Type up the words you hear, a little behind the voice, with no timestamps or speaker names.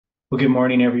Well, good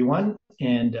morning, everyone,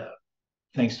 and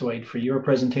thanks, Dwight, for your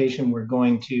presentation. We're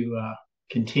going to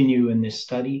continue in this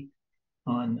study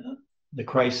on the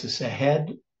crisis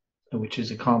ahead, which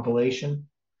is a compilation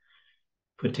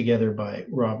put together by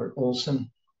Robert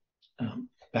Olson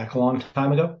back a long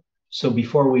time ago. So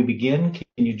before we begin, can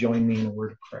you join me in a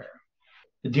word of prayer?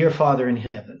 The dear Father in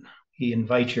heaven, we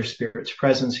invite your Spirit's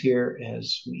presence here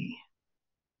as we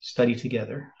study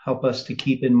together. Help us to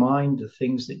keep in mind the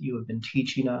things that you have been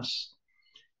teaching us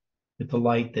with the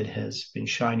light that has been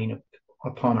shining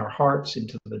upon our hearts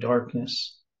into the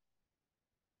darkness.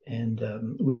 And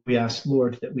we ask,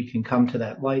 Lord, that we can come to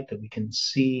that light, that we can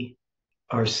see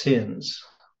our sins,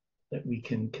 that we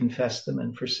can confess them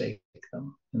and forsake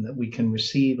them, and that we can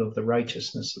receive of the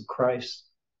righteousness of Christ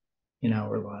in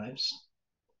our lives.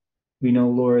 We know,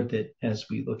 Lord, that as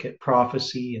we look at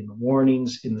prophecy and the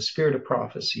warnings in the spirit of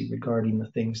prophecy regarding the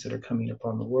things that are coming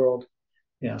upon the world,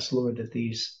 we ask, Lord, that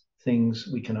these things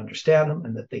we can understand them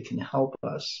and that they can help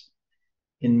us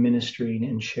in ministering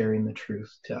and sharing the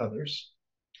truth to others.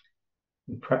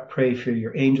 We pray for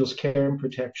your angels' care and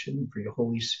protection, for your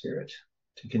Holy Spirit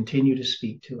to continue to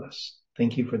speak to us.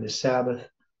 Thank you for this Sabbath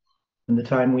and the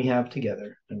time we have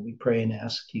together. And we pray and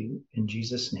ask you in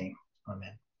Jesus' name.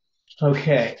 Amen.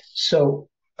 Okay, so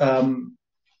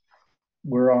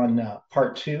we're on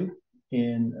part 2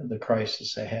 in the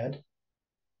crisis ahead.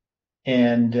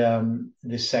 And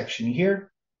this section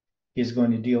here is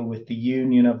going to deal with the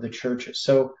union of the churches.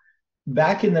 So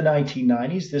back in the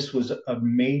 1990s, this was a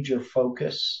major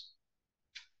focus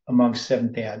amongst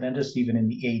Seventh-day Adventists, even in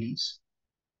the 80s,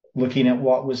 looking at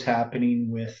what was happening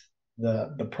with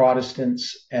the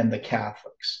Protestants and the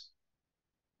Catholics.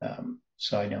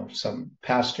 So I know some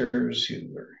pastors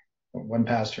one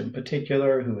pastor in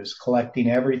particular, who was collecting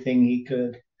everything he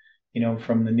could,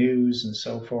 from the news and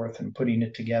so forth, and putting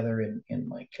it together in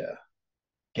like,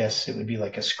 guess it would be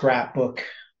like a scrapbook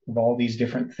of all these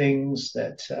different things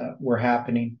that were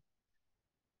happening.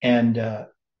 And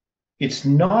it's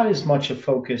not as much a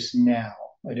focus now.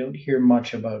 I don't hear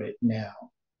much about it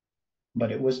now,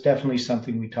 but it was definitely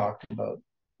something we talked about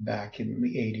back in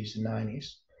the 80s and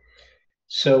 90s.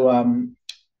 So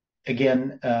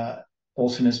again,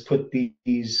 Olson has put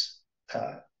this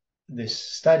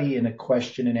study in a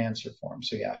question and answer form.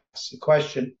 So he asks a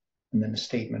question and then a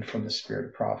statement from the spirit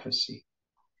of prophecy.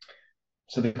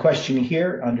 So the question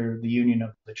here, under the union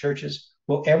of the churches: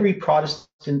 will every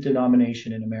Protestant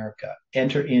denomination in America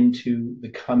enter into the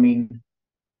coming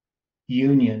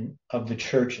union of the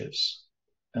churches?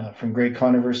 From Great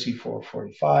Controversy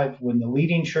 445, when the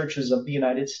leading churches of the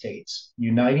United States,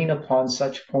 uniting upon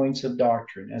such points of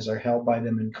doctrine as are held by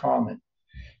them in common,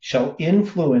 shall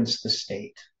influence the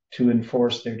state to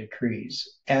enforce their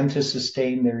decrees and to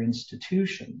sustain their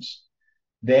institutions,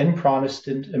 then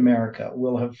Protestant America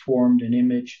will have formed an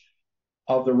image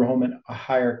of the Roman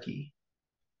hierarchy,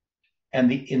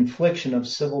 and the infliction of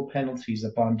civil penalties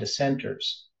upon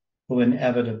dissenters will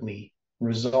inevitably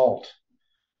result.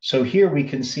 So here we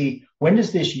can see, when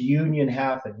does this union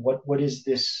happen? What is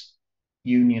this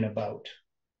union about?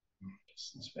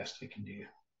 That's as best we can do.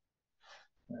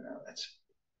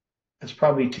 That's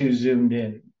probably too zoomed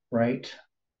in, right?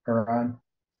 Or on?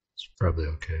 It's probably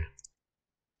okay.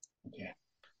 Okay.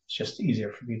 It's just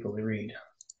easier for people to read.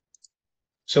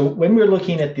 So when we're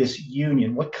looking at this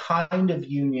union, what kind of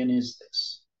union is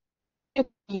this?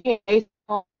 It's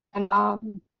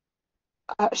and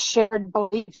shared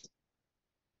beliefs.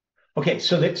 Okay,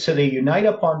 so they unite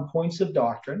upon points of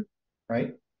doctrine,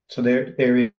 right? So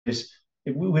there is,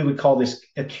 we would call this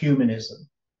ecumenism,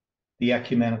 the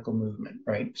ecumenical movement,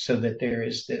 right? So that there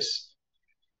is this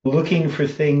looking for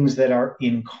things that are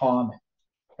in common,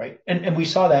 right? And we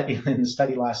saw that in the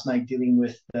study last night, dealing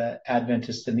with the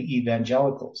Adventists and the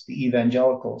evangelicals. The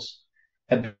evangelicals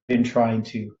have been trying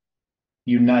to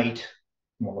unite,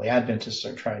 well, the Adventists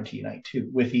are trying to unite too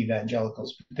with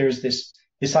evangelicals. But there's this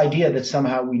idea that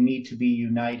somehow we need to be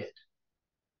united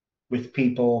with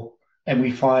people, and we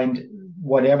find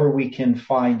whatever we can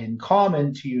find in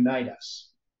common to unite us.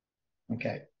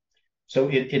 Okay. So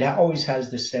it always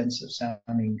has this sense of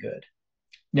sounding good.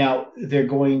 Now, they're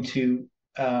going to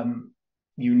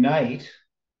unite,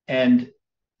 and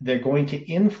they're going to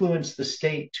influence the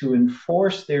state to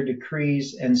enforce their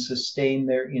decrees and sustain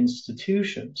their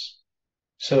institutions.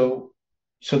 So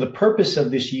the purpose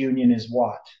of this union is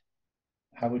what?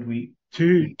 How would we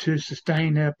to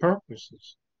sustain their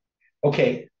purposes?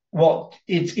 Okay, well,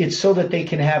 it's so that they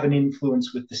can have an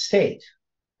influence with the state,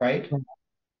 right? Mm-hmm.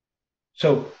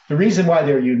 So the reason why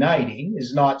they're uniting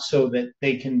is not so that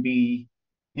they can be,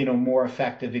 more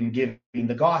effective in giving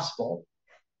the gospel,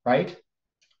 right?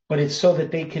 but it's so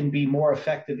that they can be more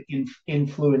effective in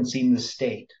influencing the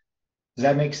state. Does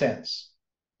that make sense?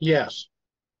 Yes.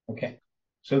 Okay.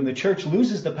 So when the church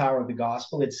loses the power of the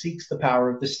gospel, it seeks the power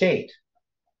of the state.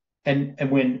 And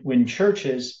when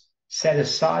churches set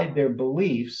aside their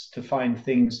beliefs to find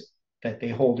things that they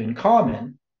hold in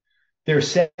common, they're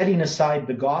setting aside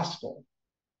the gospel.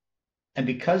 And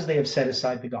because they have set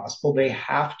aside the gospel, they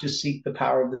have to seek the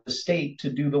power of the state to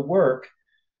do the work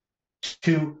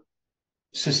to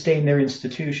sustain their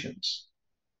institutions.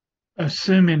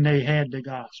 Assuming they had the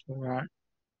gospel, right?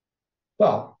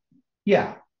 Well,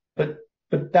 yeah, but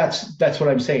that's what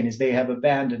I'm saying is they have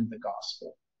abandoned the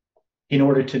gospel in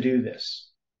order to do this.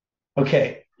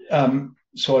 Okay,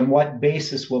 so on what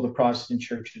basis will the Protestant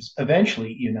churches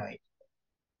eventually unite?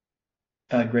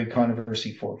 Great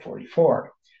Controversy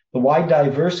 444. The wide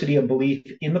diversity of belief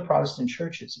in the Protestant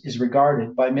churches is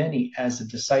regarded by many as a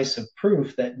decisive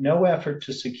proof that no effort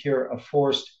to secure a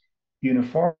forced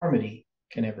uniformity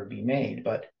can ever be made.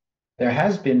 But there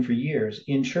has been for years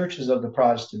in churches of the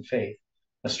Protestant faith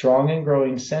a strong and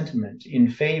growing sentiment in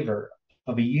favor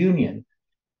of a union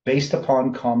based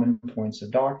upon common points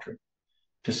of doctrine.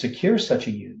 To secure such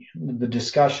a union, the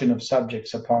discussion of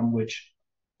subjects upon which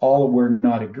all were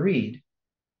not agreed,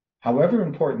 however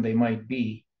important they might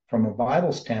be from a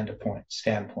Bible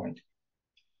standpoint,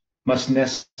 must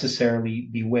necessarily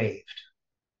be waived,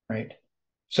 right?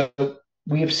 So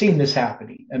we have seen this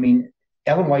happening. I mean,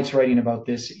 Ellen White's writing about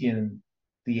this in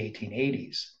the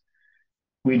 1880s.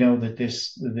 We know that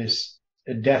this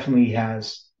definitely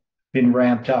has been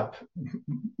ramped up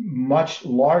much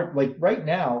large. Like right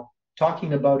now,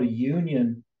 talking about a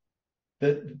union,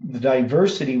 the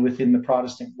diversity within the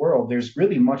Protestant world, there's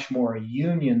really much more a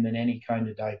union than any kind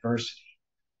of diversity.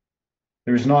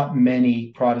 There's not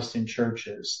many Protestant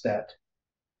churches that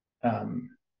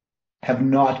have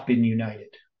not been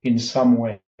united in some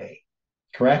way,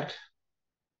 correct?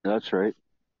 That's right.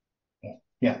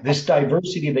 Yeah, this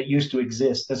diversity that used to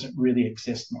exist doesn't really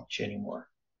exist much anymore.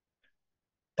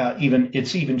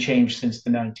 It's even changed since the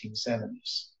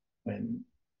 1970s when,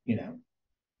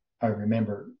 I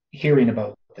remember hearing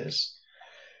about this.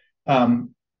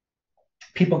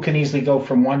 People can easily go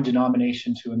from one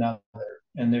denomination to another,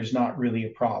 and there's not really a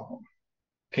problem.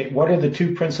 Okay, what are the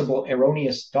two principal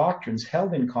erroneous doctrines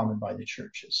held in common by the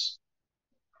churches?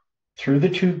 Through the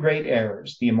two great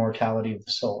errors, the immortality of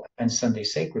the soul and Sunday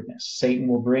sacredness, Satan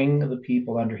will bring the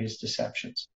people under his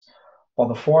deceptions. While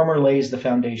the former lays the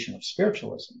foundation of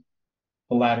spiritualism,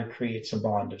 the latter creates a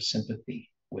bond of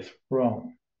sympathy with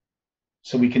Rome.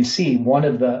 So we can see one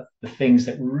of the things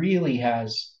that really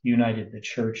has united the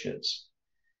churches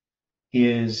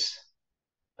is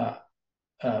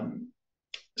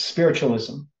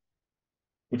spiritualism,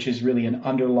 which is really an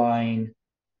underlying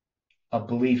a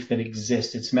belief that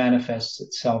exists. It manifests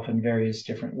itself in various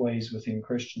different ways within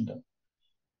Christendom.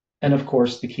 And of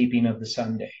course, the keeping of the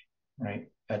Sunday, right?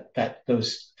 That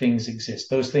those things exist.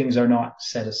 Those things are not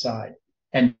set aside.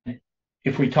 And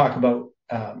if we talk about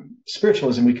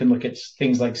spiritualism, we can look at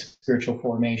things like spiritual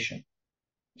formation.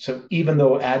 So even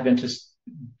though Adventists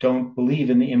don't believe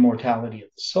in the immortality of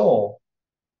the soul,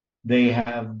 they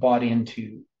have bought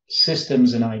into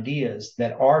systems and ideas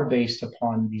that are based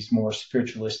upon these more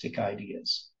spiritualistic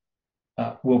ideas.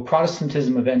 Will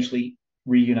Protestantism eventually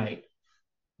reunite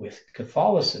with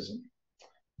Catholicism?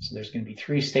 So there's going to be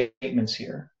three statements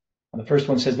here. And the first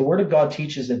one says, the Word of God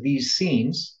teaches that these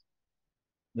scenes,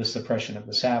 the suppression of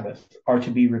the Sabbath, are to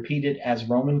be repeated as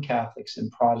Roman Catholics and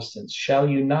Protestants shall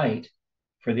unite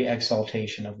for the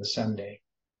exaltation of the Sunday.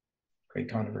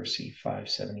 Great Controversy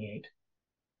 578.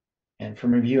 And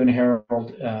from Review and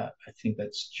Herald, I think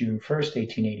that's June 1st,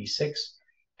 1886,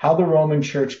 how the Roman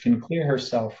Church can clear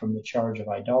herself from the charge of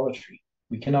idolatry,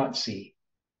 we cannot see.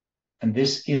 And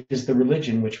this is the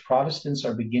religion which Protestants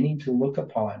are beginning to look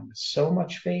upon with so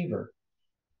much favor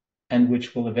and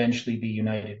which will eventually be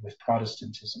united with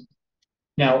Protestantism.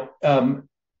 Now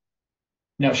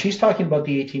she's talking about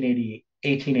the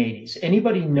 1880s.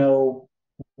 Anybody know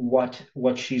what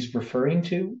she's referring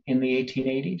to in the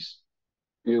 1880s?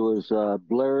 It was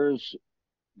Blair's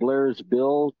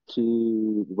bill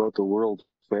about the World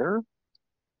Fair.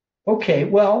 Okay,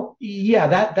 well, yeah,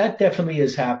 that definitely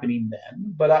is happening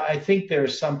then. But I think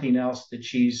there's something else that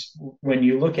when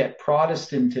you look at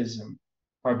Protestantism,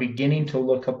 are beginning to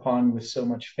look upon with so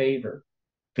much favor,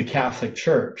 the Catholic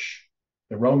Church,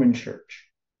 the Roman Church.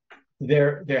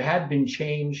 There had been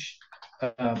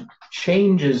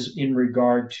changes in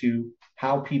regard to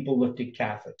how people looked at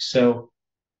Catholics.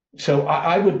 So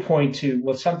I would point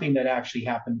to something that actually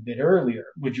happened a bit earlier,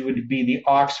 which would be the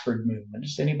Oxford movement.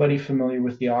 Is anybody familiar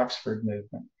with the Oxford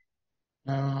movement?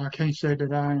 I can't say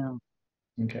that I am.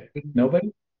 Okay.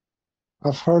 Nobody?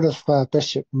 I've heard of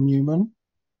Bishop Newman.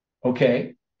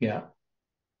 Okay. Yeah.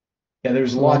 Yeah,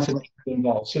 there's So I lots of know, people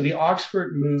involved. So the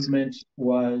Oxford movement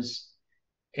was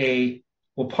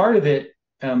well, part of it,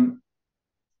 and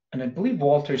I believe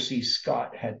Walter C.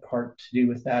 Scott had part to do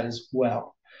with that as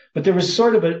well. But there was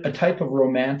sort of a type of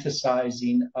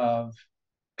romanticizing of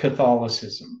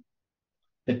Catholicism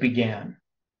that began.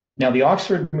 Now, the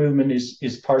Oxford movement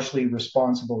is partially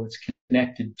responsible. It's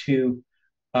connected to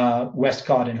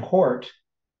Westcott and Hort,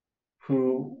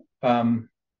 who,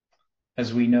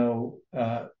 as we know,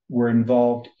 were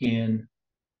involved in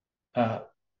uh,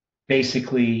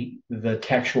 basically the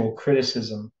textual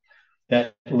criticism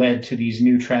that led to these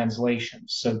new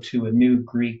translations. So to a new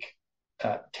Greek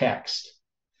text,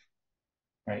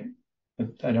 right?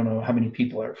 I don't know how many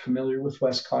people are familiar with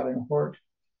Westcott and Hort.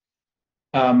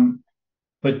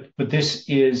 But this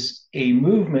is a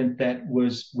movement that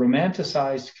was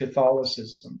romanticized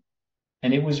Catholicism,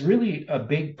 and it was really a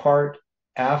big part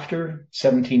after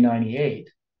 1798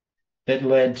 that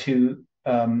led to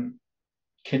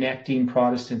connecting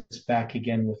Protestants back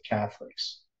again with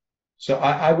Catholics. So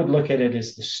I would look at it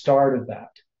as the start of that,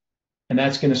 and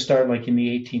that's going to start like in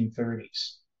the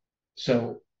 1830s.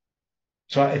 So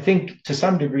I think to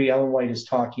some degree Ellen White is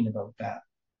talking about that,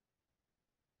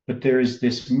 but there is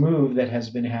this move that has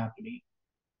been happening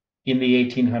in the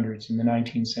 1800s, in the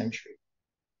 19th century,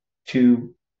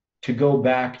 to go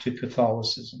back to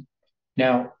Catholicism.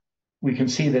 Now, we can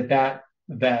see that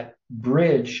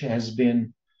bridge has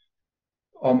been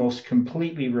almost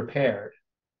completely repaired,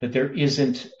 that there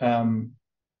isn't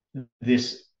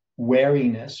this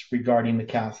wariness regarding the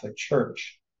Catholic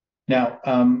Church. Now,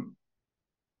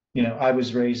 I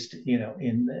was raised,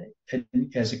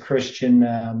 as a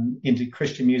Christian, into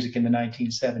Christian music in the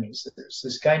 1970s. There's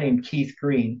this guy named Keith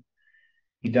Green.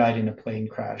 He died in a plane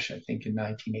crash, I think in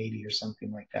 1980 or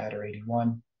something like that, or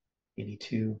 81,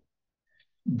 82.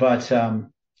 But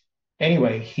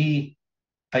anyway,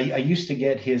 I used to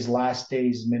get his Last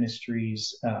Days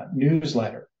Ministries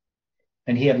newsletter,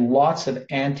 and he had lots of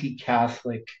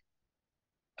anti-Catholic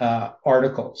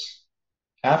articles.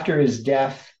 After his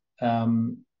death, a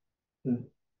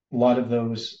lot of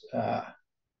those,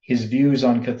 his views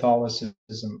on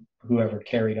Catholicism, whoever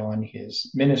carried on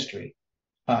his ministry,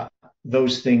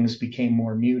 those things became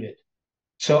more muted.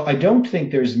 So I don't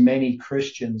think there's many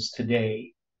Christians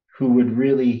today who would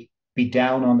really be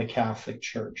down on the Catholic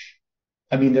Church.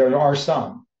 I mean, there are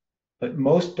some, but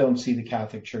most don't see the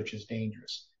Catholic Church as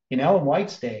dangerous. In Ellen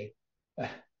White's day,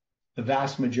 the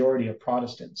vast majority of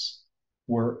Protestants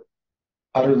were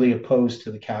utterly opposed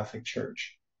to the Catholic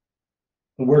Church.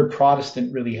 The word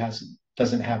Protestant really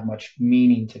doesn't have much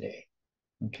meaning today.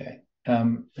 Okay.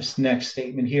 This next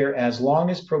statement here: as long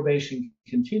as probation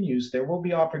continues, there will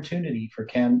be opportunity for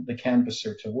the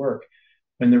canvasser to work.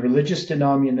 When the religious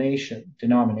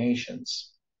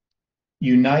denominations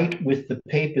unite with the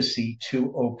papacy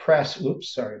to oppress,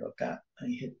 oops, sorry about that. I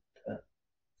hit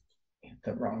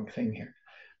the wrong thing here.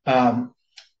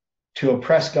 To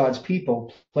oppress God's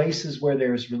people, places where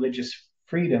there is religious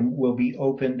freedom will be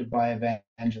opened by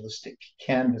evangelistic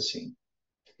canvassing.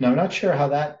 Now, I'm not sure how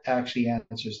that actually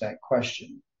answers that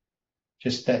question.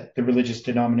 Just that the religious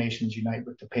denominations unite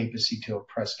with the papacy to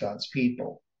oppress God's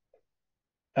people.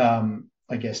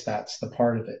 I guess that's the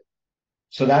part of it.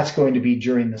 So that's going to be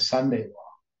during the Sunday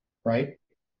law, right?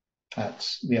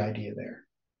 That's the idea there.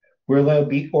 Where there'll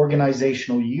be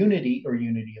organizational unity or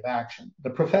unity of action.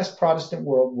 The professed Protestant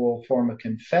world will form a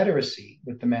confederacy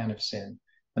with the man of sin,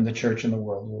 and the church and the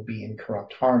world will be in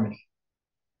corrupt harmony.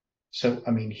 So,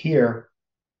 I mean, here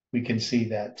we can see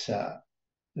that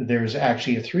there's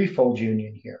actually a threefold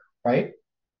union here, right?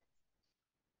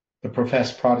 The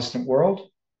professed Protestant world,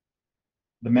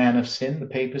 the man of sin, the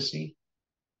papacy,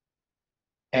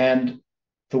 and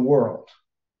the world,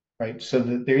 right? So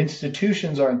their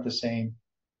institutions aren't the same,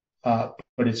 but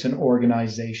it's an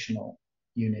organizational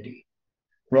unity.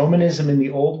 Romanism in the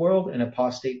old world and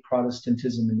apostate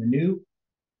Protestantism in the new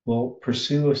will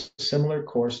pursue a similar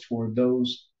course toward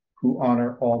those who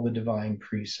honor all the divine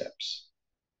precepts.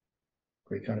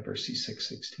 Greek Controversy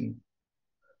 6:16.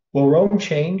 Will Rome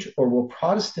change, or will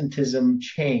Protestantism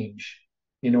change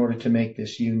in order to make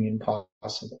this union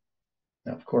possible?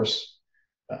 Now, of course,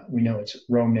 we know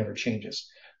Rome never changes.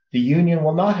 The union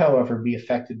will not, however, be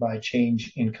affected by a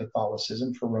change in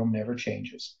Catholicism, for Rome never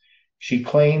changes. She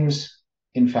claims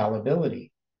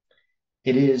infallibility.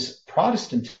 It is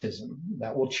Protestantism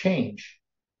that will change.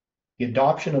 The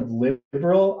adoption of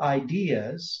liberal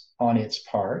ideas on its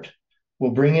part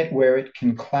will bring it where it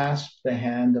can clasp the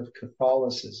hand of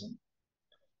Catholicism.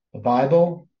 The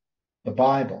Bible The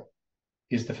Bible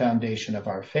is the foundation of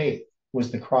our faith,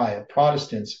 was the cry of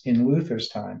Protestants in Luther's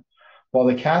time, while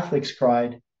the Catholics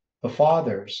cried, the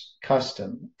fathers,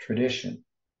 custom, tradition.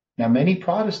 Now, many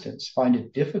Protestants find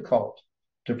it difficult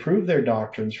to prove their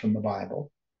doctrines from the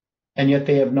Bible, and yet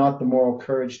they have not the moral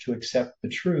courage to accept the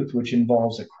truth which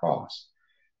involves a cross.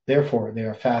 Therefore, they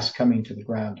are fast coming to the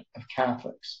ground of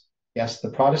Catholics. Yes, the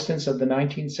Protestants of the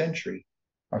 19th century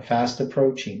are fast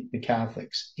approaching the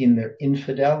Catholics in their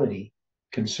infidelity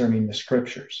concerning the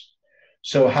scriptures.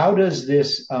 So how does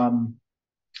this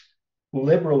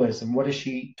liberalism, what is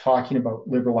she talking about,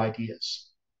 liberal ideas?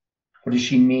 What does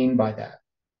she mean by that?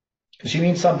 Because she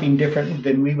means something different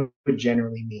than we would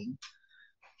generally mean.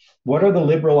 What are the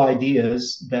liberal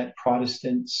ideas that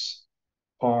Protestants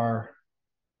are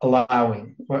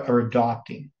allowing or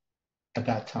adopting at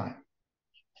that time?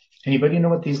 Anybody know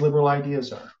what these liberal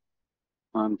ideas are?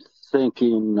 I'm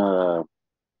thinking a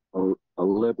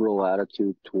liberal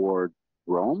attitude toward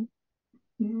Rome.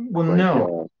 Well, Like,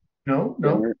 no,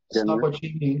 that's not what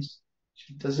she means.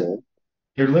 She doesn't. Okay.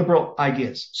 They're liberal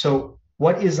ideas. So,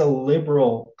 what is a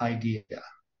liberal idea?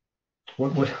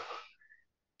 What?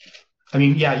 I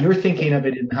mean, yeah, you're thinking of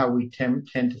it in how we tend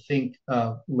to think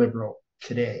of liberal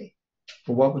today.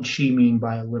 But what would she mean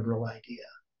by a liberal idea?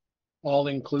 All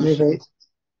inclusive. Maybe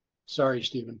Sorry,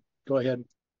 Stephen. Go ahead.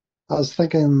 I was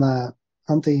thinking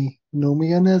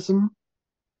antinomianism.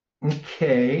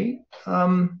 Okay.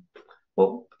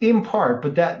 Well, in part,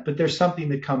 but there's something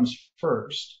that comes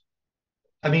first.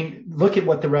 I mean, look at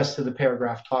what the rest of the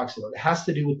paragraph talks about. It has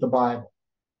to do with the Bible.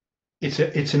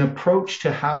 It's an approach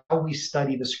to how we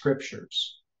study the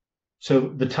scriptures. So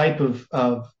the type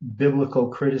of biblical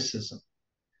criticism,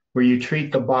 where you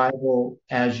treat the Bible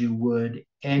as you would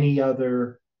any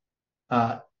other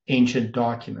ancient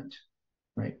document,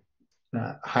 right?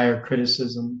 Higher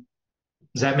criticism.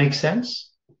 Does that make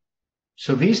sense?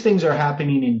 So these things are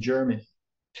happening in Germany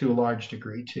to a large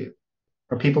degree too.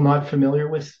 Are people not familiar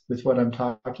with what I'm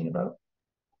talking about?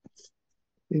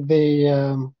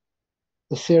 The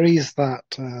series that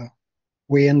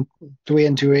Dwayne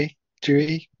Dewey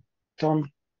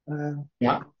done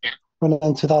Yeah. went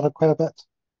into that quite a bit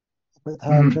with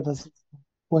how criticism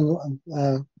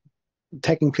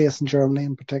taking place in Germany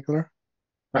in particular.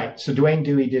 Right. So Dwayne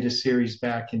Dewey did a series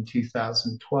back in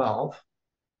 2012,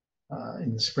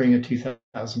 in the spring of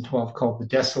 2012, called "The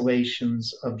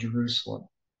Desolations of Jerusalem,"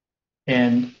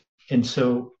 and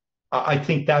so I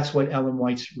think that's what Ellen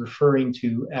White's referring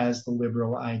to as the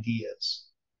liberal ideas,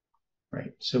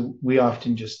 right? So we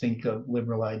often just think of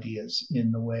liberal ideas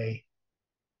in the way.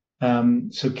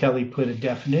 So Kelly put a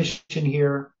definition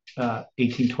here,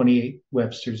 1828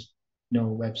 Webster's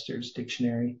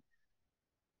dictionary.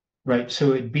 Right,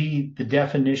 so the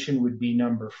definition would be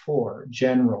number 4,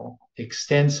 general,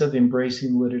 extensive,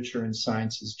 embracing literature and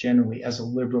sciences generally as a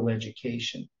liberal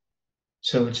education.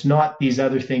 So it's not these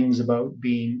other things about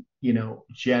being,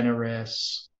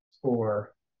 generous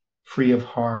or free of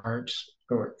heart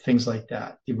or things like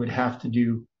that. It would have to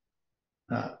do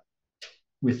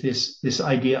with this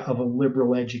idea of a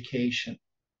liberal education.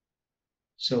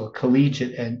 So a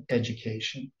collegiate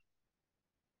education.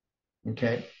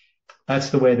 Okay.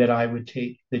 That's the way that I would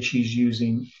take that she's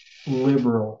using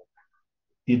liberal,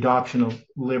 the adoption of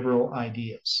liberal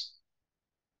ideas,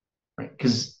 right?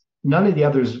 Because none of the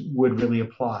others would really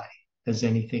apply as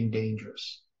anything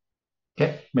dangerous.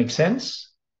 Okay, makes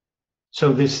sense?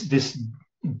 So this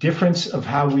difference of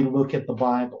how we look at the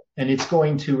Bible, and it's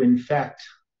going to infect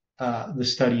the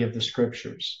study of the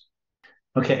scriptures.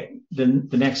 Okay, then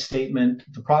the next statement,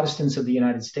 the Protestants of the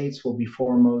United States will be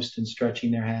foremost in stretching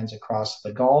their hands across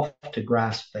the gulf to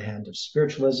grasp the hand of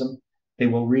spiritualism. They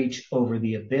will reach over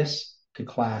the abyss to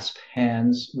clasp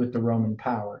hands with the Roman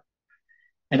power.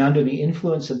 And under the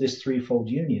influence of this threefold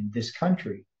union, this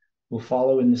country will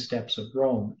follow in the steps of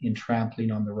Rome in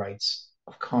trampling on the rights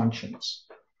of conscience.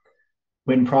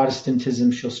 When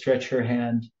Protestantism shall stretch her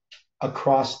hand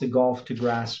across the gulf to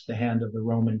grasp the hand of the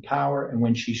Roman power, and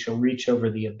when she shall reach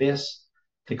over the abyss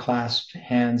to clasp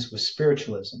hands with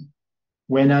spiritualism,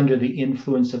 when under the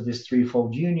influence of this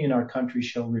threefold union, our country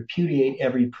shall repudiate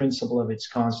every principle of its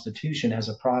constitution as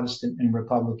a Protestant and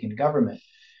Republican government,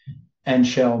 and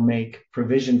shall make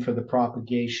provision for the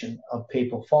propagation of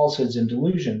papal falsehoods and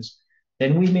delusions,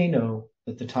 then we may know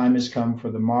that the time has come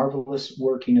for the marvelous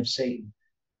working of Satan,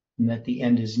 and that the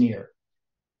end is near.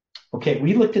 Okay,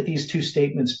 we looked at these two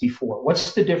statements before.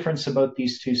 What's the difference about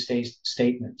these two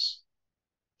statements?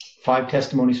 5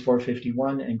 Testimonies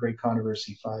 451 and Great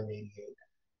Controversy 588.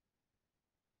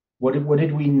 What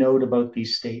did we note about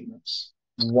these statements?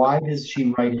 Why does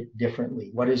she write it differently?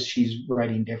 What is she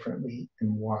writing differently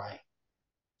and why?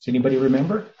 Does anybody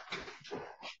remember?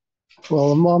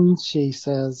 Well, in one, she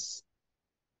says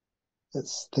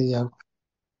it's the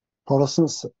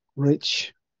Protestants that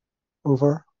reach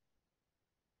over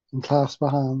and clasp a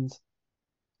hand.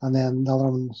 And then the other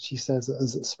one, she says,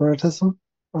 is it Spiritism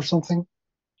or something?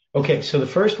 Okay, so the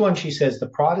first one, she says the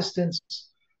Protestants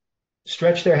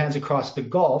stretch their hands across the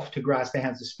gulf to grasp the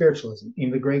hands of spiritualism. In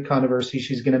the Great Controversy,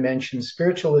 she's going to mention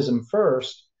spiritualism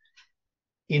first.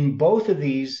 In both of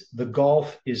these, the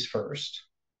gulf is first,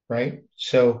 right?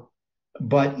 So,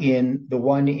 but in the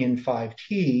one in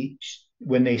 5T,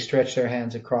 when they stretch their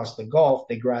hands across the gulf,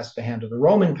 they grasp the hand of the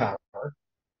Roman power.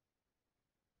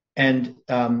 And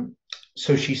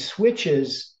so she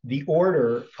switches the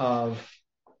order of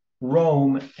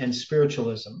Rome and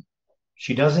spiritualism.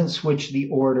 She doesn't switch the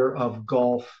order of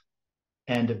gulf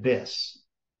and abyss.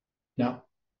 Now,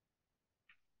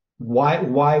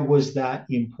 why was that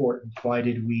important? What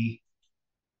did we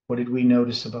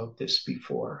notice about this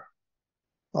before?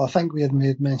 Well, I think we had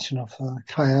made mention of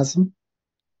chiasm.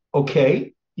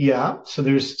 Okay, yeah. So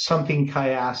there's something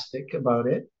chiastic about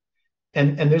it.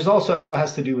 And there's also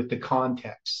has to do with the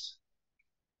context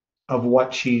of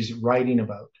what she's writing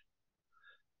about.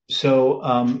 So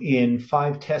in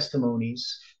 5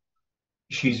 Testimonies,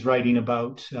 she's writing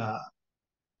about.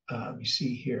 Let me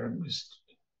see here.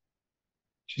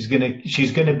 She's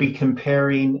gonna be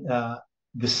comparing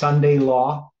the Sunday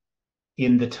law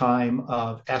in the time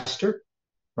of Esther,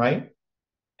 right?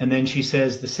 And then she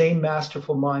says, the same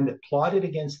masterful mind that plotted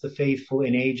against the faithful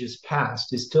in ages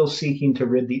past is still seeking to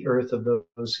rid the earth of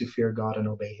those who fear God and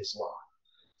obey his law.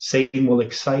 Satan will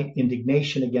excite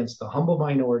indignation against the humble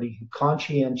minority who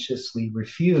conscientiously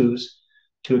refuse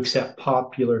to accept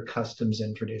popular customs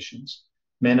and traditions.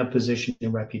 Men of position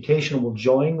and reputation will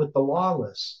join with the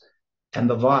lawless and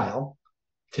the vile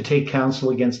to take counsel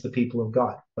against the people of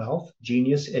God. Wealth,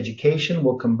 genius, education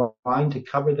will combine to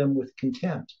cover them with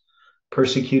contempt.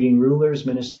 Persecuting rulers,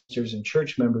 ministers, and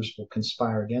church members will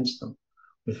conspire against them.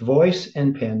 With voice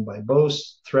and pen, by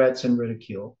boasts, threats, and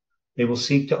ridicule, they will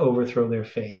seek to overthrow their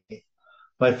faith.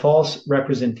 By false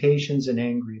representations and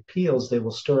angry appeals, they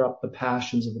will stir up the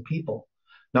passions of the people.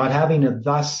 Not having a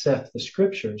thus saith the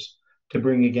scriptures to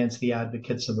bring against the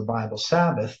advocates of the Bible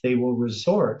Sabbath, they will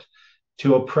resort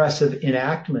to oppressive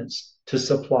enactments to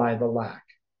supply the lack.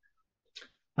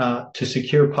 To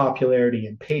secure popularity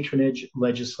and patronage,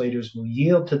 legislators will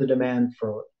yield to the demand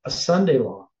for a Sunday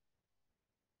law.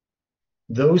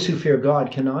 Those who fear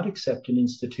God cannot accept an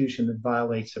institution that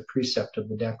violates a precept of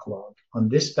the Decalogue. On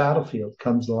this battlefield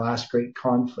comes the last great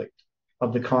conflict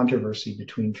of the controversy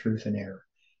between truth and error.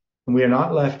 And we are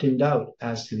not left in doubt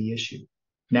as to the issue.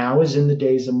 Now, as in the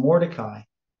days of Mordecai,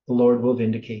 the Lord will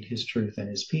vindicate his truth and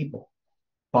his people.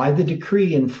 By the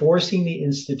decree enforcing the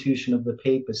institution of the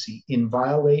papacy in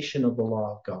violation of the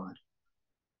law of God,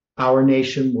 our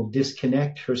nation will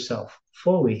disconnect herself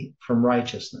fully from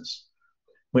righteousness.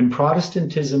 When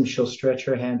Protestantism shall stretch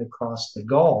her hand across the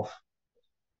gulf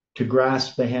to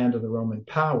grasp the hand of the Roman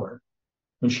power,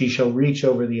 when she shall reach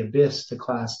over the abyss to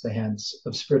clasp the hands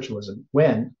of spiritualism,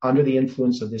 when, under the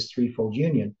influence of this threefold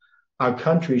union, our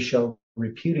country shall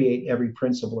repudiate every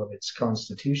principle of its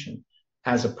constitution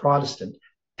as a Protestant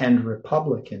and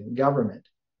republican government,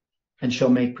 and shall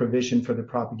make provision for the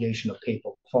propagation of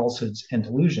papal falsehoods and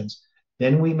delusions,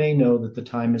 then we may know that the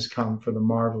time has come for the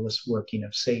marvelous working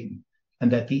of Satan,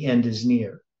 and that the end is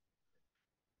near.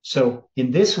 So in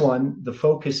this one, the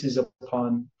focus is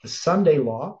upon the Sunday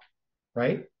law,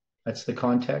 right? That's the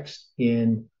context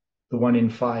in the one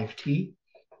in 5T,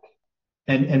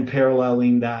 and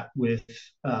paralleling that with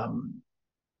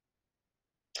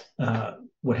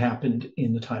what happened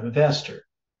in the time of Esther.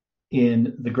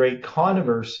 In the Great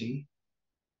Controversy,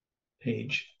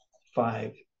 page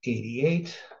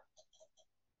 588,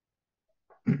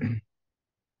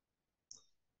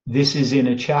 this is in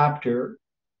a chapter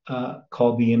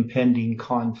called The Impending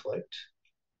Conflict.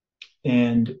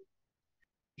 And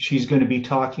she's going to be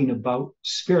talking about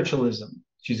spiritualism.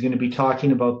 She's going to be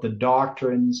talking about the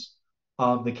doctrines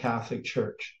of the Catholic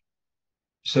Church.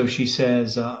 So she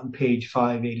says on page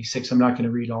 586, I'm not going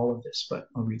to read all of this, but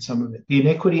I'll read some of it. The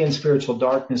iniquity and spiritual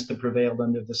darkness that prevailed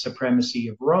under the supremacy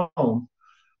of Rome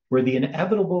were the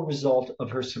inevitable result of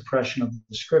her suppression of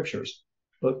the scriptures.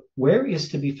 But where is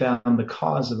to be found the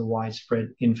cause of the widespread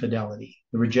infidelity,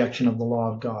 the rejection of the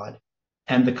law of God,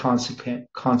 and the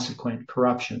consequent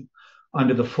corruption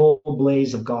under the full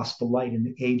blaze of gospel light in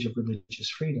the age of religious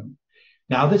freedom?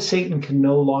 Now that Satan can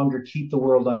no longer keep the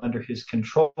world under his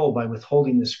control by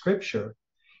withholding the scripture,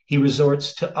 he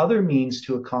resorts to other means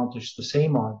to accomplish the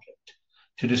same object.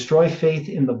 To destroy faith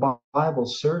in the Bible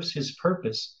serves his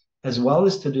purpose as well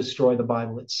as to destroy the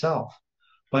Bible itself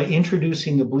by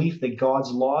introducing the belief that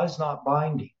God's law is not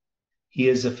binding. He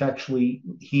as effectually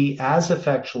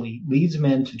leads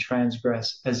men to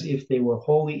transgress as if they were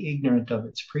wholly ignorant of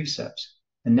its precepts,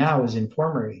 and now as in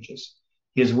former ages.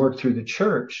 He has worked through the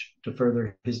church to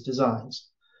further his designs.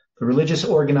 The religious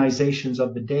organizations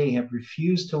of the day have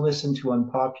refused to listen to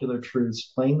unpopular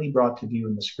truths plainly brought to view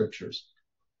in the scriptures,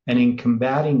 and in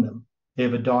combating them, they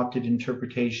have adopted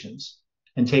interpretations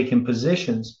and taken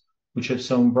positions which have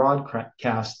sown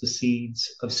broadcast the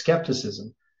seeds of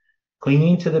skepticism,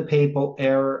 clinging to the papal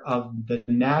error of the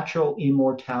natural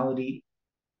immortality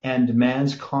and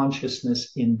man's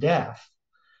consciousness in death.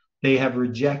 They have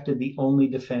rejected the only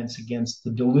defense against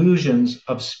the delusions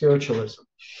of spiritualism,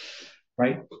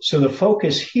 right? So the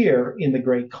focus here in the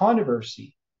great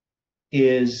controversy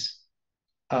is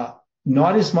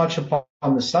not as much upon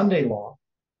the Sunday law,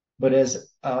 but as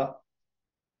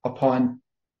upon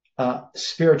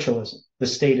spiritualism, the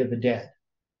state of the dead.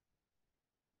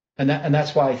 And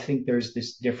that's why I think there's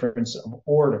this difference of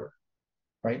order,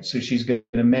 right? So she's going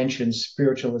to mention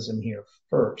spiritualism here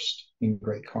first in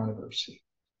great controversy.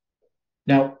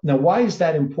 Now, why is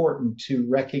that important to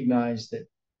recognize that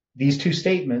these two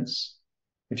statements,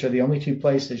 which are the only two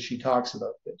places she talks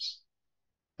about this,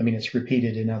 I mean, it's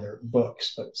repeated in other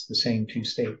books, but it's the same two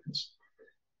statements.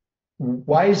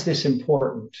 Why is this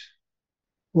important?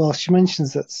 Well, she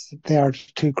mentions that there are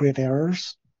two great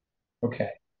errors.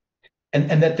 Okay.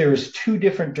 And that there's two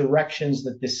different directions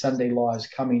that this Sunday law is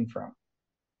coming from,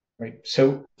 right?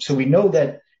 So we know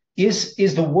that is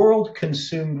the world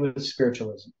consumed with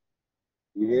spiritualism?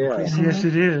 Yeah. Yes,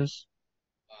 it is.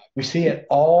 We see it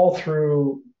all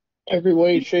through Every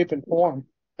way, shape, and form.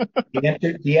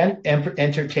 the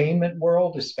entertainment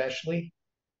world, especially,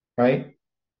 right?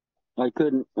 I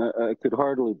could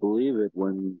hardly believe it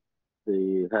when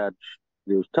they had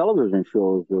those television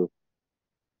shows of,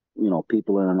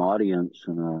 people in an audience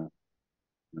and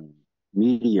a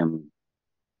medium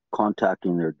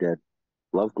contacting their dead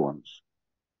loved ones.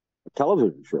 A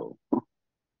television show.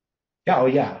 Yeah, oh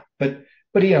yeah. But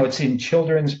it's in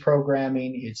children's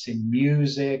programming, it's in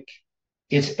music,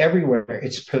 it's everywhere.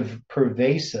 It's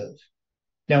pervasive.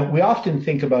 Now, we often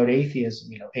think about atheism.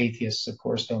 Atheists, of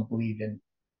course, don't believe in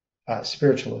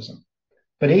spiritualism,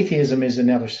 but atheism is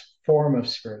another form of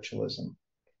spiritualism.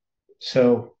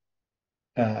 So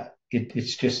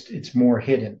it's more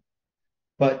hidden.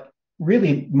 But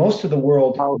really, most of the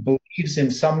world believes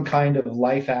in some kind of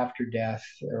life after death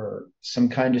or some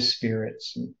kind of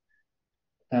spirits.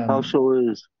 How so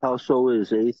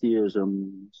is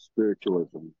atheism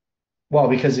spiritualism? Well,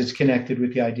 because it's connected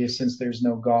with the idea, since there's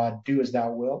no God, do as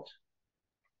thou wilt.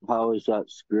 How is that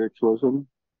spiritualism?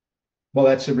 Well,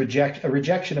 that's a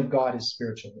rejection of God is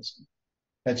spiritualism.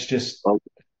 That's just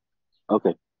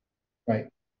okay. Right.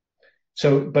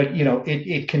 So, but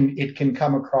it can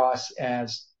come across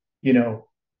as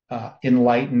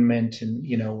enlightenment, and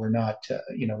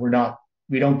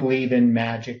we don't believe in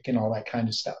magic and all that kind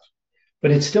of stuff.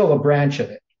 But it's still a branch of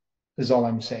it, is all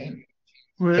I'm saying.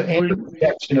 Well, So any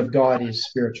rejection of God is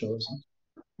spiritualism.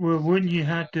 well, wouldn't you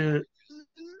have to,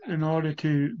 in order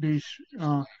to be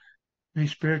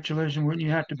spiritualism, wouldn't you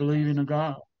have to believe in a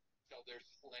God?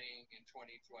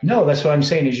 No, that's what I'm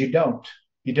saying is you don't.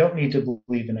 You don't need to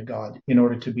believe in a God in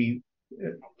order to be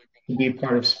a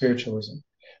part of spiritualism.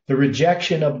 The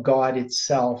rejection of God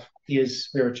itself is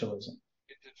spiritualism.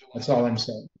 That's all I'm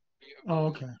saying. Oh,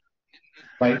 okay.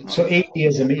 Right. So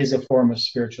atheism is a form of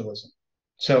spiritualism.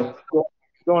 So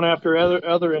Going after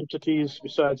other entities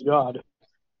besides God.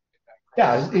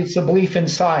 yeah, it's a belief in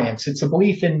science. It's a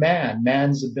belief in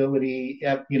man's ability,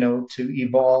 to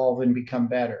evolve and become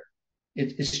better.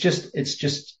 It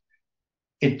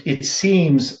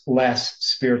seems less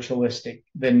spiritualistic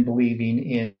than believing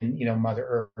in,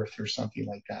 Mother Earth or something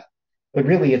like that. But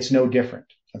really, it's no different.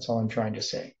 That's all I'm trying to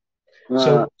say.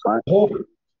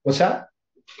 What's that?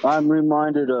 I'm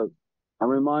reminded of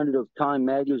Time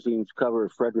Magazine's cover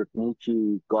of Friedrich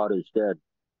Nietzsche, God is Dead,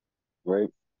 right?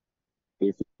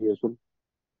 Atheism.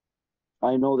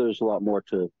 I know there's a lot more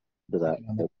to that.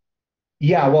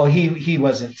 Yeah, well, he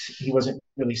wasn't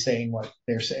really saying what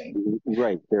they're saying.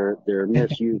 Right, they're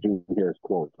misusing his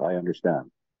quote. I understand.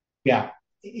 Yeah,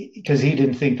 because he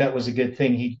didn't think that was a good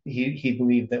thing. He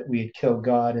believed that we had killed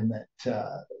God and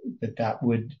that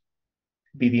would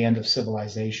be the end of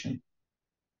civilization.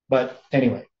 But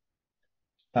anyway,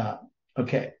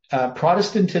 okay.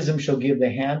 Protestantism shall give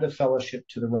the hand of fellowship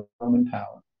to the Roman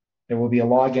power. There will be a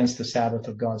law against the Sabbath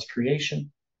of God's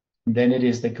creation. And then it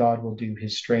is that God will do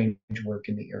his strange work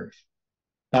in the earth.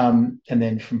 And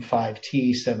then from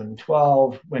 5T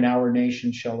 712, when our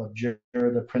nation shall abjure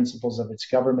the principles of its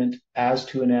government as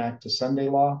to enact a Sunday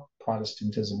law,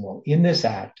 Protestantism will, in this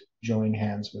act, join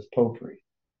hands with popery.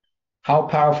 How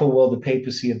powerful will the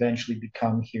papacy eventually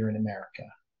become here in America?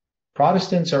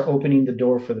 Protestants are opening the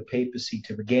door for the papacy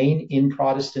to regain in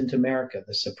Protestant America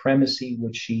the supremacy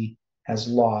which she has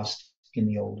lost in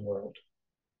the old world.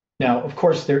 Now, of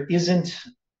course, there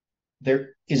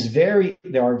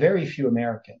are very few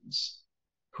Americans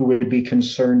who would be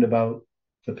concerned about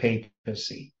the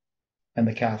papacy and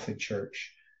the Catholic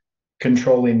Church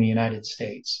controlling the United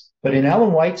States. But in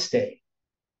Ellen White's day,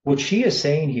 what she is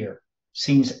saying here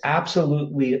seems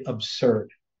absolutely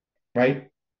absurd, right?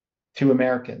 To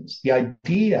Americans. The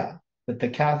idea that the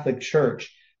Catholic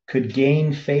Church could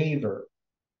gain favor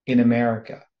in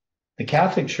America. The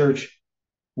Catholic Church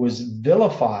was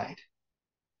vilified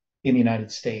in the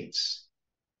United States,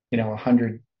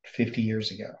 150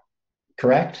 years ago.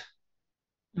 Correct?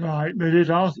 Right, but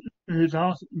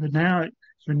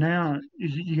but now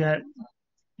you got,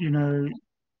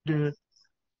 the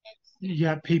you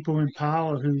got people in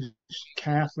power who's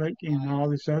Catholic and all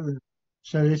this other.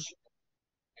 So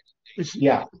it's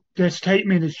Yeah. that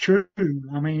statement is true.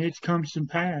 I mean, it comes to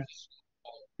pass.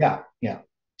 Yeah.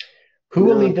 Who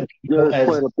will lead the people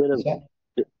as?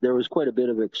 There was quite a bit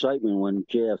of excitement when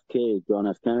JFK, John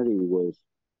F. Kennedy, was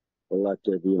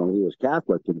elected. He was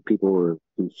Catholic, and people were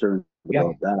concerned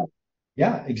about that.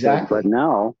 Yeah, exactly.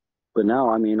 But now,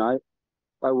 I mean, I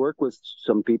work with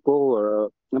some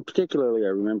people, and particularly I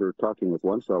remember talking with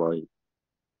one fellow.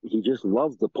 He just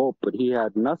loved the Pope, but he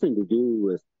had nothing to do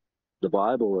with the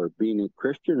Bible or being a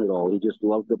Christian at all. He just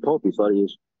loved the Pope. He thought he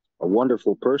was a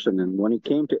wonderful person. And when he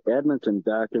came to Edmonton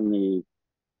back in the,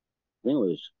 I think it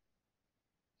was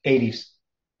 80s.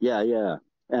 Yeah.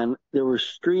 And there were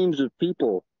streams of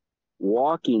people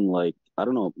walking, like, I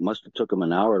don't know, it must have took him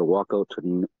an hour to walk out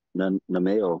to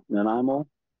Nanaimo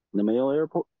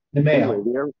Airport. Nanaimo.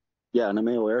 Anyway,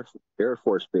 Nanaimo Air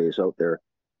Force Base out there.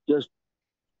 Just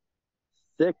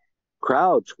thick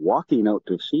crowds walking out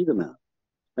to see the man.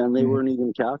 And they weren't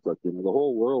even Catholic. The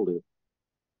whole world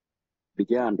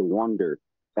began to wonder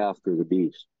after the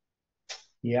beast.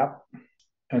 Yep.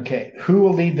 Okay. Who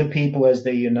will lead the people as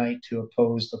they unite to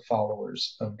oppose the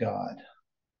followers of God?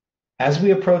 As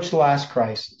we approach the last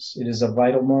crisis, it is a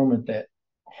vital moment that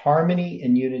harmony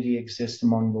and unity exist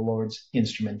among the Lord's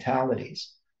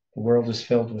instrumentalities. The world is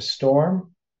filled with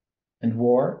storm and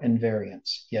war and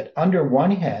variance. Yet under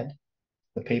one head,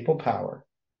 the papal power,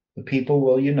 the people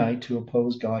will unite to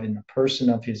oppose God in the person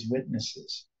of his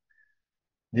witnesses.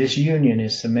 This union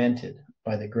is cemented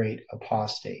by the great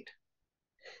apostate.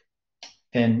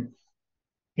 And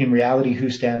in reality, who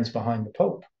stands behind the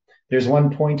Pope? There's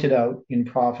one pointed out in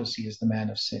prophecy as the man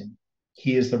of sin.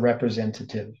 He is the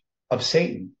representative of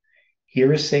Satan.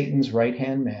 Here is Satan's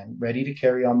right-hand man, ready to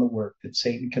carry on the work that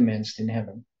Satan commenced in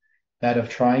heaven, that of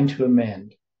trying to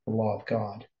amend the law of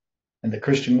God. And the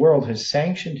Christian world has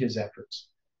sanctioned his efforts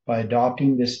by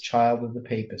adopting this child of the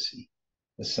papacy,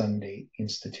 the Sunday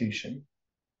institution.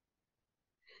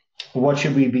 What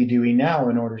should we be doing now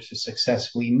in order to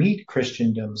successfully meet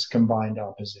Christendom's combined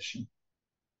opposition?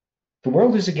 The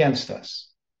world is against us.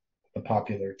 The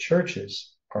popular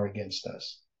churches are against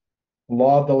us. The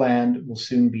law of the land will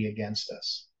soon be against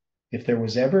us. If there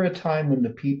was ever a time when the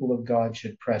people of God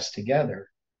should press together,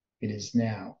 it is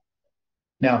now.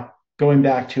 Now, going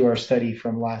back to our study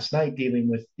from last night dealing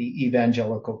with the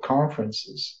evangelical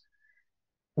conferences,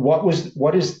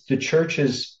 what is the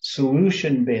church's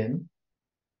solution been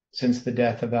since the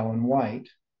death of Ellen White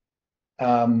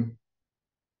to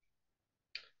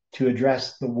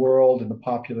address the world and the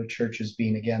popular churches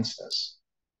being against us?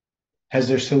 Has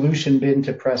their solution been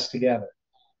to press together?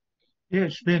 Yeah,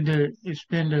 it's been to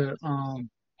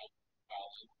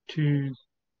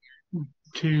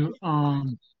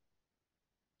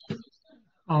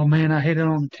oh man, I hit it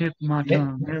on the tip of my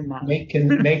tongue. Never mind.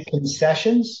 Make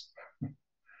concessions?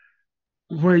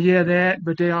 Well, yeah, that,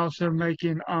 but they also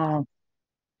making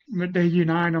they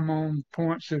unite them on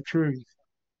points of truth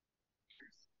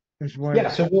as well. Yeah,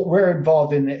 so we're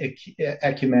involved in the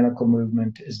ecumenical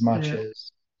movement as much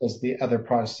as the other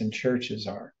Protestant churches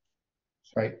are,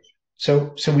 right?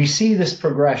 So we see this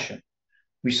progression.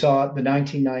 We saw the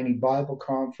 1990 Bible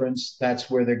Conference. That's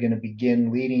where they're going to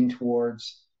begin leading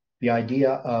towards the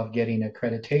idea of getting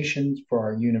accreditation for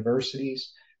our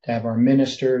universities, to have our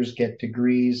ministers get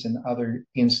degrees in other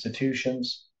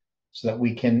institutions so that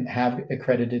we can have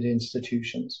accredited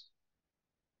institutions,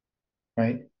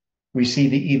 right? We see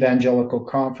the evangelical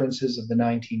conferences of the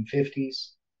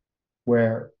 1950s,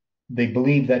 where they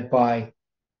believe that by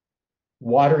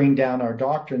watering down our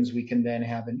doctrines, we can then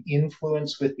have an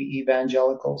influence with the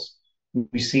evangelicals.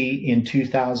 We see in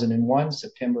 2001,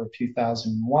 September of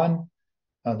 2001,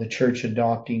 the church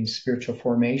adopting spiritual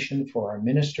formation for our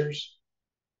ministers,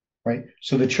 right?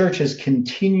 So the church has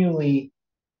continually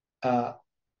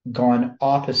gone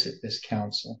opposite this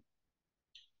council.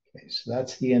 Okay, so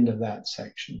that's the end of that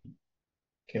section.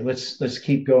 Okay, let's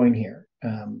keep going here.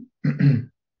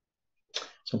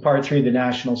 So part 3, the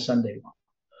National Sunday Law.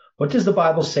 What does the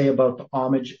Bible say about the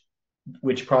homage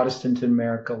which Protestant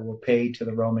America will pay to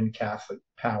the Roman Catholic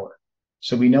power?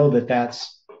 So we know that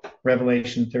that's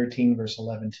Revelation 13, verse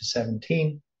 11 to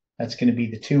 17. That's going to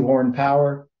be the two-horn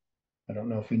power. I don't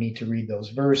know if we need to read those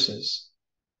verses,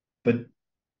 but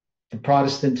the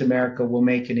Protestant America will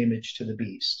make an image to the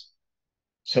beast.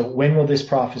 So when will this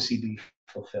prophecy be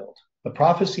fulfilled? The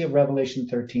prophecy of Revelation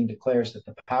 13 declares that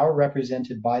the power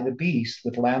represented by the beast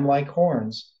with lamb-like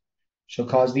horns shall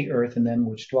cause the earth and them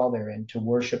which dwell therein to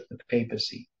worship the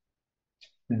papacy.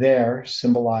 There,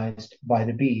 symbolized by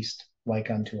the beast,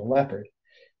 like unto a leopard.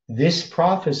 This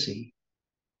prophecy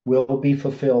will be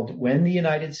fulfilled when the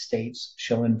United States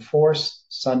shall enforce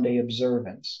Sunday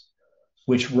observance,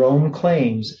 which Rome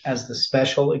claims as the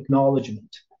special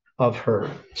acknowledgement of her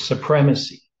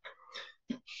supremacy.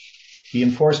 The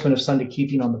enforcement of Sunday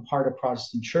keeping on the part of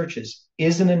Protestant churches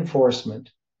is an enforcement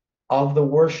of the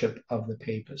worship of the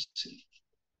papacy.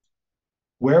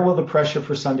 Where will the pressure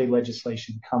for Sunday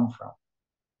legislation come from?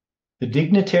 The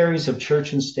dignitaries of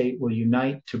church and state will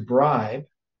unite to bribe,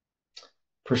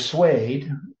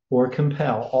 persuade, or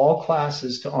compel all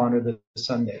classes to honor the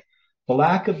Sunday. The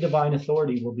lack of divine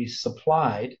authority will be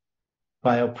supplied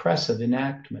by oppressive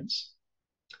enactments.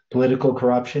 Political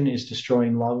corruption is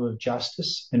destroying love of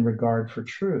justice and regard for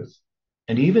truth.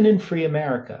 And even in free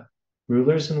America,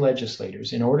 rulers and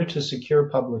legislators, in order to secure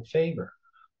public favor,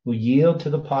 will yield to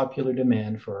the popular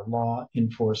demand for a law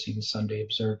enforcing Sunday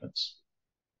observance.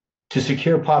 To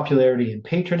secure popularity and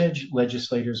patronage,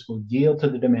 legislators will yield to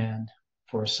the demand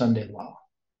for a Sunday law.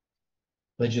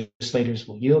 Legislators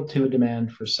will yield to a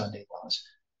demand for Sunday laws.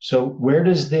 So where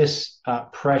does this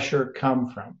pressure come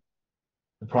from?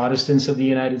 The Protestants of the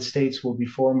United States will be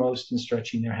foremost in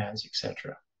stretching their hands,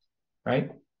 etc. Right?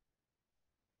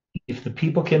 If the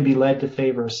people can be led to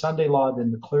favor a Sunday law,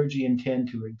 then the clergy intend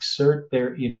to exert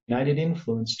their united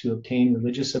influence to obtain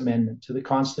religious amendment to the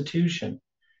Constitution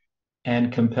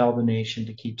and compel the nation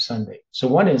to keep Sunday. So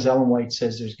one is, Ellen White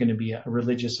says there's going to be a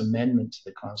religious amendment to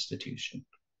the Constitution.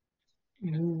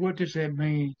 What does that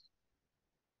mean?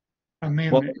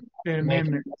 Amendment. Well,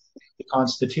 amendment. The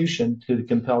Constitution to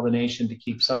compel the nation to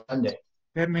keep Sunday.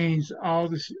 That means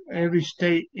every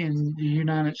state in the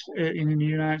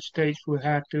United States would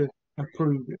have to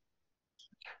approve it.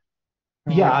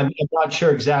 Yeah, I'm not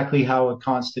sure exactly how a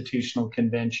constitutional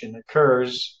convention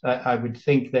occurs. I would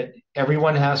think that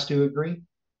everyone has to agree.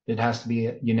 It has to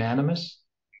be unanimous.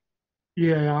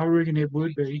 Yeah, I reckon it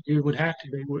would be. It would have to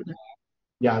be, wouldn't it?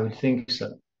 Yeah, I would think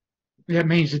so. That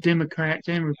means the Democrats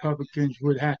and Republicans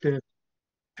would have to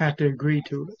agree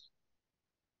to it.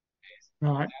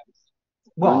 Right.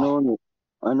 Well,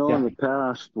 I know in the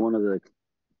past, one of the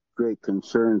great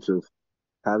concerns of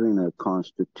having a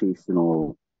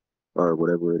constitutional or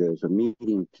whatever it is, a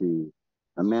meeting to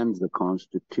amend the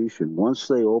Constitution. Once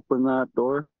they open that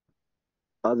door,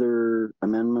 other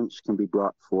amendments can be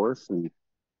brought forth, and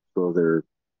so they're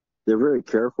very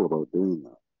careful about doing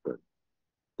that. But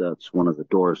that's one of the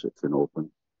doors that can open.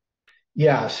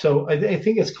 Yeah, so I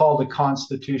think it's called a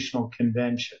constitutional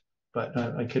convention, but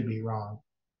I could be wrong.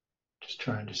 Just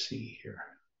trying to see here.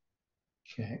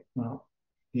 Okay, well,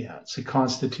 yeah, it's a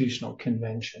constitutional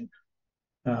convention.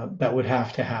 That would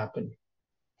have to happen.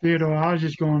 Theodore, I was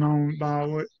just going on by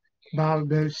what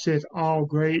Bible says, all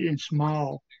great and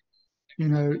small,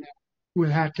 they would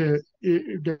have to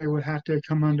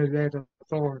come under that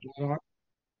authority, right?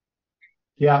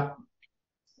 Yeah.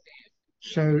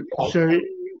 So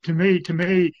to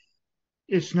me,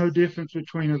 it's no difference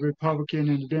between a Republican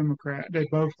and a Democrat. They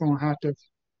both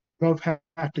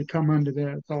have to come under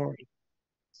that authority.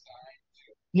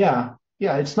 Yeah.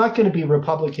 It's not going to be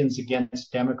Republicans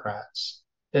against Democrats.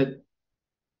 They're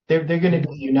going to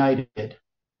be united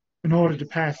in order to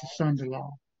pass the Sunday law.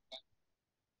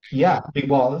 Yeah,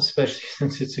 well, especially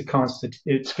since it's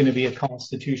going to be a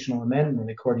constitutional amendment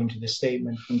according to the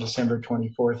statement from December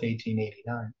 24th,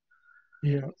 1889.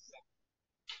 Yeah.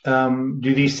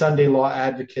 Do these Sunday law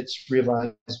advocates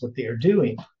realize what they are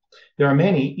doing? There are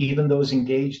many, even those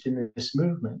engaged in this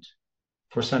movement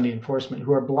for Sunday enforcement,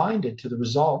 who are blinded to the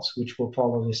results which will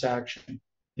follow this action.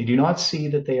 They do not see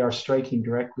that they are striking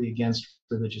directly against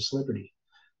religious liberty.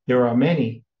 There are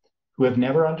many who have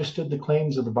never understood the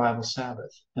claims of the Bible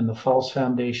Sabbath and the false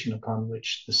foundation upon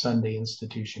which the Sunday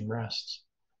institution rests.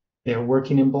 They are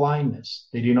working in blindness.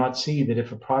 They do not see that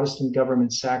if a Protestant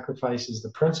government sacrifices the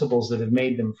principles that have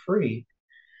made them free,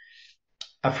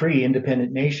 a free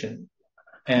independent nation,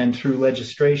 and through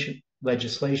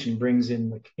legislation brings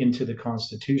into the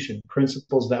Constitution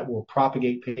principles that will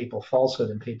propagate papal falsehood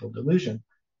and papal delusion,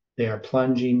 they are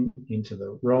plunging into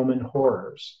the Roman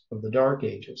horrors of the Dark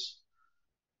Ages.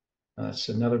 That's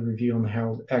another review in the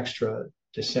Herald Extra,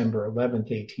 December 11th,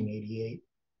 1888.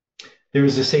 There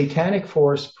is a satanic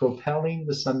force propelling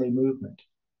the Sunday movement,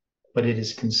 but it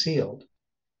is concealed.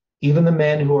 Even the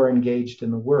men who are engaged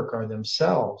in the work are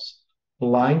themselves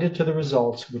blinded to the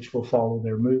results which will follow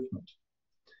their movement.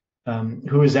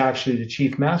 Who is actually the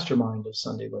chief mastermind of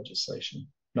Sunday legislation?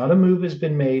 Not a move has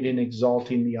been made in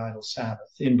exalting the idle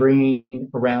Sabbath, in bringing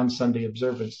around Sunday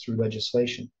observance through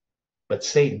legislation, but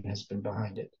Satan has been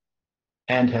behind it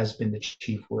and has been the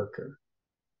chief worker.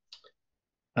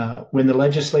 When the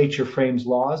legislature frames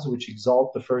laws which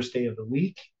exalt the first day of the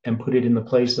week and put it in the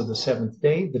place of the seventh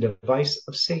day, the device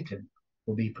of Satan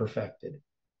will be perfected.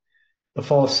 The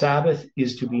false Sabbath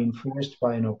is to be enforced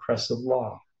by an oppressive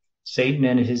law. Satan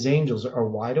and his angels are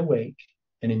wide awake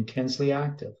and intensely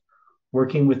active,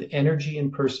 working with energy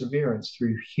and perseverance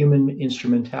through human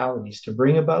instrumentalities to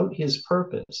bring about his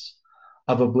purpose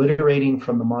of obliterating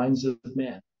from the minds of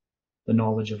men the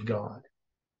knowledge of God.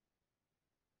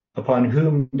 Upon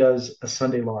whom does a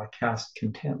Sunday law cast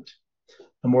contempt?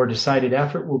 A more decided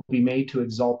effort will be made to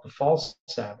exalt the false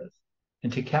Sabbath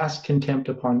and to cast contempt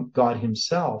upon God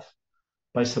himself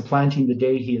by supplanting the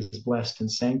day he has blessed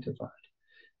and sanctified.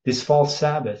 This false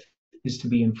Sabbath is to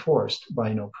be enforced by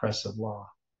an oppressive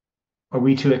law. Are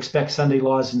we to expect Sunday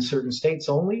laws in certain states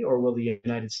only, or will the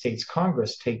United States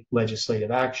Congress take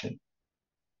legislative action?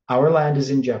 Our land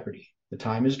is in jeopardy. The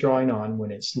time is drawing on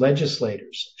when its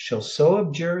legislators shall so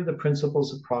abjure the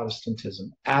principles of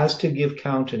Protestantism as to give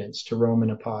countenance to Roman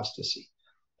apostasy,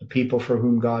 the people for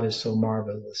whom God is so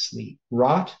marvelously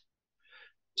wrought,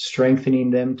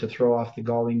 strengthening them to throw off the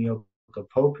galling yoke of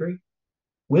popery,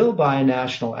 will by a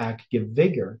national act give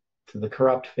vigor to the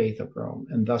corrupt faith of Rome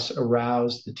and thus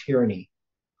arouse the tyranny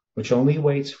which only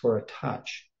waits for a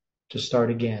touch to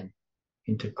start again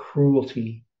into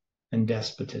cruelty and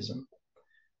despotism.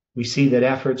 We see that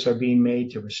efforts are being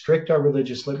made to restrict our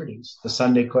religious liberties. The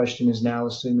Sunday question is now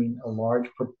assuming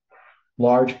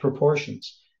large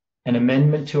proportions. An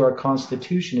amendment to our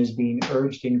Constitution is being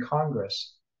urged in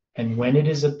Congress, and when it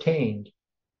is obtained,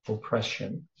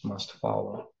 oppression must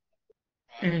follow.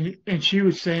 And she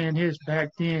was saying his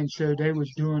back then, so they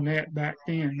was doing that back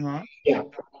then, right?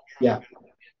 Yeah.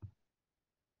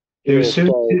 There's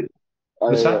soon.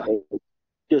 I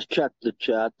just checked the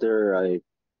chat there. I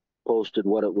posted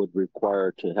what it would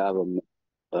require to have an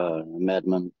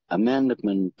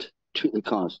amendment to the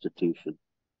Constitution.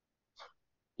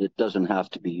 It doesn't have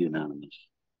to be unanimous.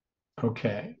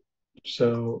 Okay.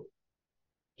 So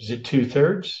is it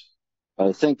 2/3?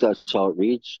 I think that's how it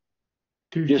reads.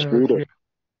 Just 2/3, read it.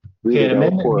 Read Okay, it an out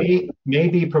amendment for it. may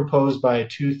be proposed by a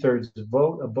 2/3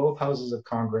 vote of both houses of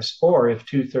Congress, or if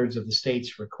 2/3 of the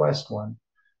states request one,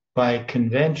 by a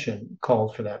convention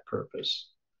called for that purpose.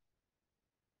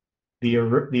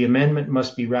 The amendment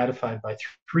must be ratified by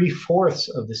 3/4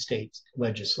 of the state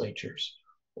legislatures,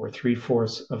 or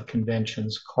 3/4 of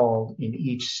conventions called in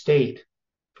each state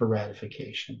for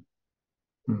ratification.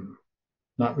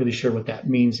 Not really sure what that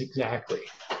means exactly.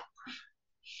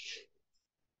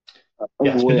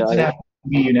 Yes, but it doesn't have to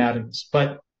be unanimous,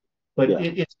 but yeah.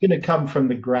 It's going to come from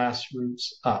the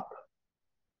grassroots up.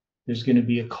 There's going to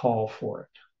be a call for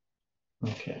it.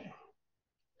 Okay.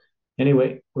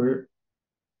 Anyway,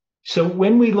 so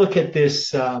when we look at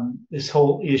this this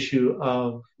whole issue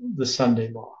of the Sunday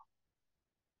law,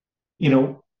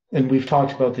 and we've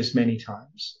talked about this many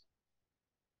times,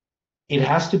 it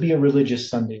has to be a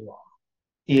religious Sunday law.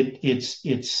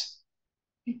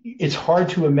 It's hard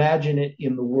to imagine it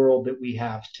in the world that we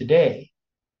have today,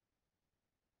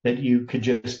 that you could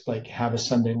just like have a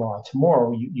Sunday law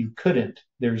tomorrow. You couldn't.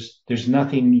 There's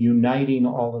nothing uniting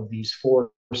all of these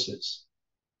forces.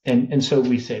 And so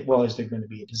we say, well, is there going to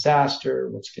be a disaster?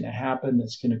 What's going to happen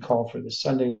that's going to call for the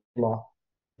Sunday law?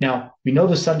 Now, we know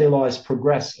the Sunday law is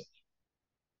progressive.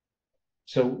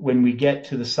 So when we get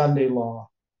to the Sunday law,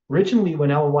 originally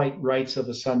when Ellen White writes of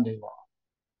the Sunday law,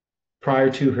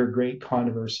 prior to her great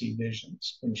controversy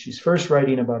visions, when she's first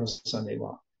writing about a Sunday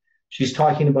law, she's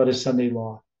talking about a Sunday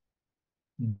law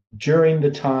during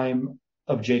the time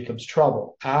of Jacob's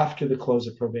trouble, after the close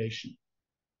of probation.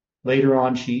 Later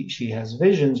on, she has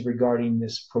visions regarding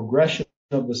this progression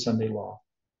of the Sunday law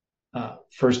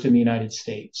first in the United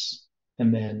States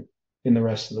and then in the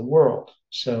rest of the world.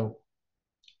 So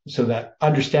that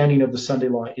understanding of the Sunday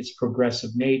law, its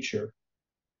progressive nature,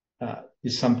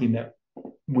 is something that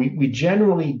we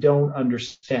generally don't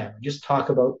understand. We just talk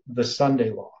about the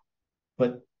Sunday law,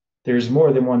 but there's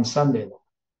more than one Sunday law.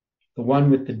 The one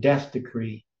with the death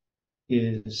decree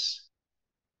is,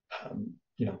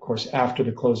 of course, after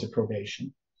the close of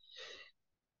probation.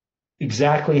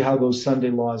 Exactly how those Sunday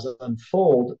laws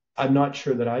unfold, I'm not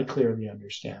sure that I clearly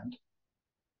understand.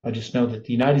 I just know that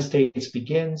the United States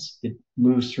begins, it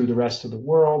moves through the rest of the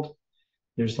world.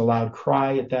 There's the loud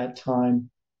cry at that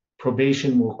time.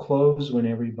 Probation will close when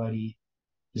everybody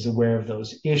is aware of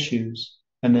those issues,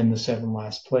 and then the 7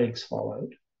 last plagues fall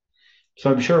out.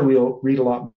 So I'm sure we'll read a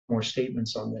lot more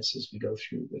statements on this as we go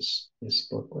through this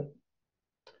booklet.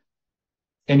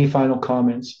 Any final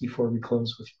comments before we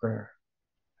close with prayer?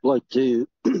 I'd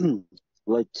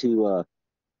like to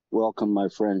welcome my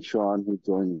friend Sean, who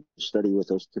joined the study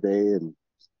with us today, and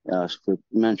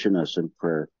mention us in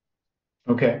prayer.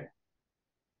 Okay.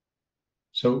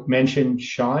 So mention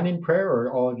Sean in prayer,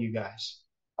 or all of you guys?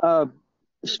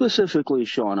 Specifically,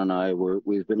 Sean and I,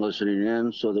 we've been listening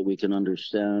in so that we can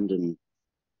understand and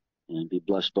be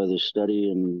blessed by this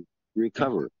study and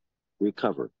recover.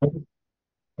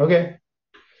 Okay.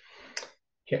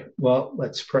 Well,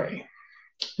 let's pray.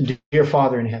 Dear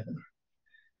Father in heaven,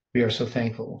 we are so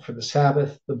thankful for the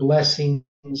Sabbath, the blessings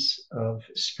of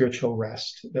spiritual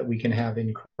rest that we can have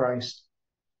in Christ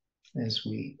as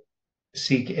we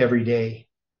seek every day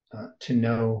to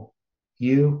know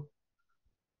you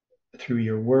through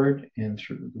your word and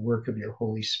through the work of your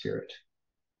Holy Spirit.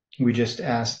 We just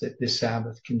ask that this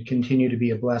Sabbath can continue to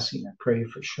be a blessing. I pray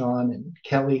for Sean and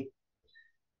Kelly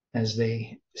as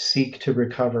they seek to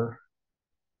recover.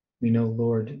 We know,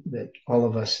 Lord, that all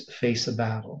of us face a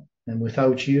battle, and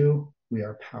without you, we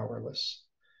are powerless.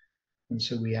 And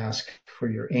so we ask for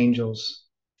your angels'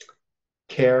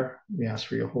 care. We ask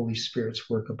for your Holy Spirit's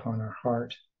work upon our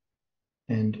heart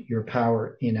and your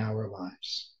power in our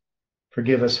lives.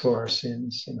 Forgive us for our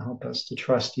sins and help us to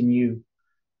trust in you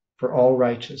for all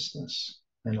righteousness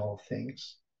and all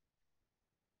things.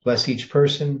 Bless each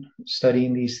person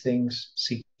studying these things,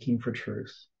 seeking for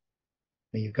truth.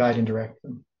 May you guide and direct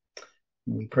them.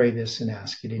 And we pray this and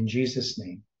ask it in Jesus'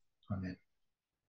 name. Amen.